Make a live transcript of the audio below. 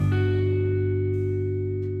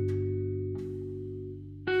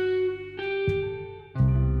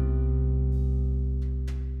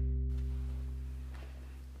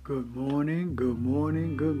Good morning, good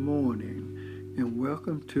morning, good morning, and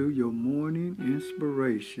welcome to your morning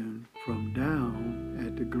inspiration from down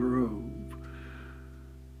at the Grove.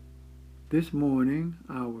 This morning,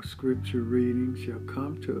 our scripture reading shall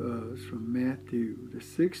come to us from Matthew, the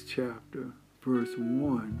 6th chapter, verse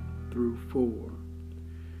 1 through 4.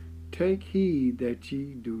 Take heed that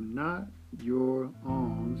ye do not your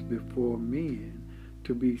alms before men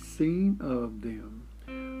to be seen of them.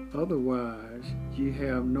 Otherwise ye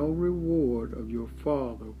have no reward of your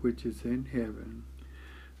Father which is in heaven.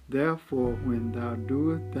 Therefore when thou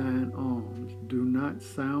doest thine alms, do not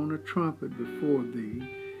sound a trumpet before thee,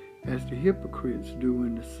 as the hypocrites do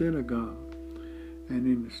in the synagogue and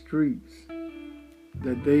in the streets,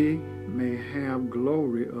 that they may have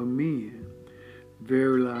glory of men.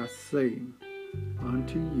 Verily I say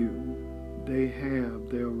unto you, they have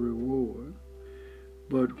their reward.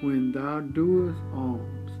 But when thou doest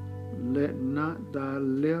alms, let not thy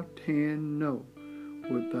left hand know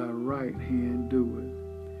what thy right hand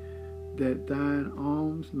doeth, that thine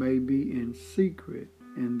alms may be in secret,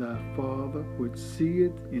 and thy Father which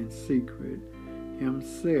seeth in secret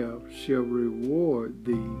himself shall reward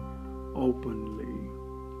thee openly.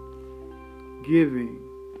 Giving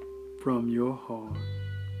from your heart.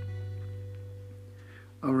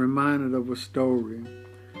 I'm reminded of a story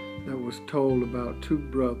that was told about two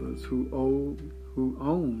brothers who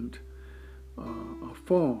owned a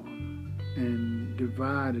farm and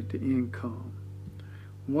divided the income.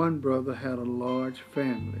 One brother had a large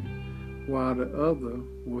family, while the other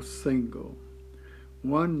was single.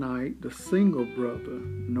 One night, the single brother,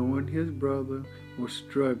 knowing his brother was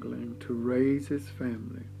struggling to raise his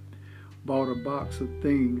family, bought a box of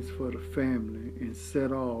things for the family and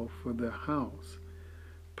set off for their house,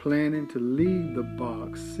 planning to leave the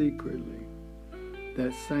box secretly.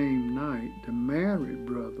 That same night, the married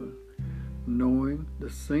brother, knowing the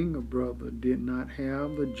single brother did not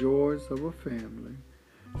have the joys of a family,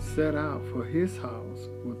 set out for his house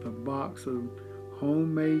with a box of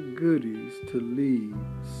homemade goodies to leave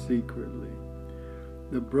secretly.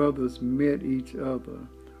 The brothers met each other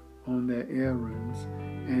on their errands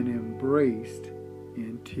and embraced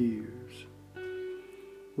in tears.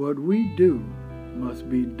 What we do must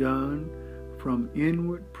be done from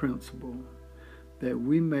inward principle, that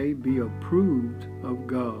we may be approved of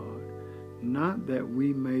God, not that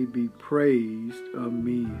we may be praised of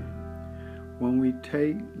men. When we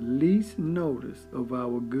take least notice of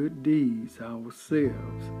our good deeds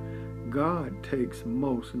ourselves, God takes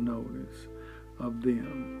most notice of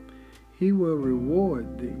them. He will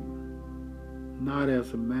reward thee, not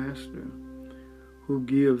as a master who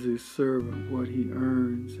gives his servant what he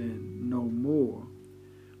earns and no more,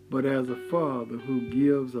 but as a father who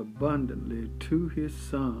gives abundantly to his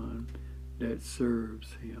son that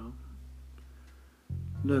serves him.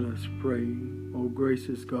 Let us pray. O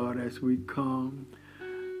gracious God, as we come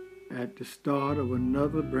at the start of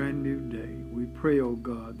another brand new day, we pray, O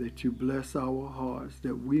God, that you bless our hearts,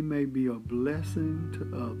 that we may be a blessing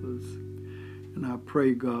to others. And I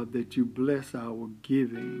pray, God, that you bless our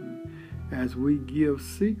giving as we give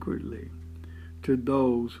secretly to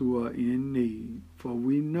those who are in need. For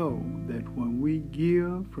we know that when we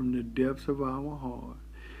give from the depths of our heart,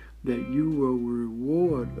 that you will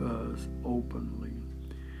reward us openly.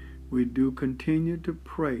 We do continue to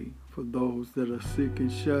pray for those that are sick and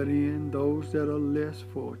shut in, those that are less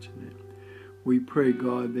fortunate. We pray,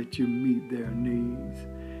 God, that you meet their needs.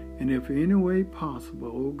 And if in any way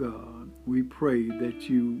possible, oh God, we pray that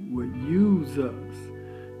you would use us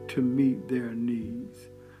to meet their needs.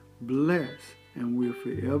 Bless, and we'll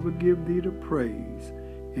forever give thee the praise.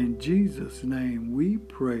 In Jesus' name we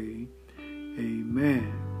pray,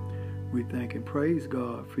 amen. We thank and praise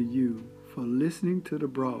God for you for listening to the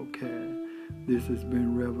broadcast. This has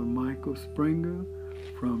been Reverend Michael Springer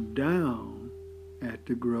from down at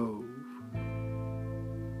the Grove.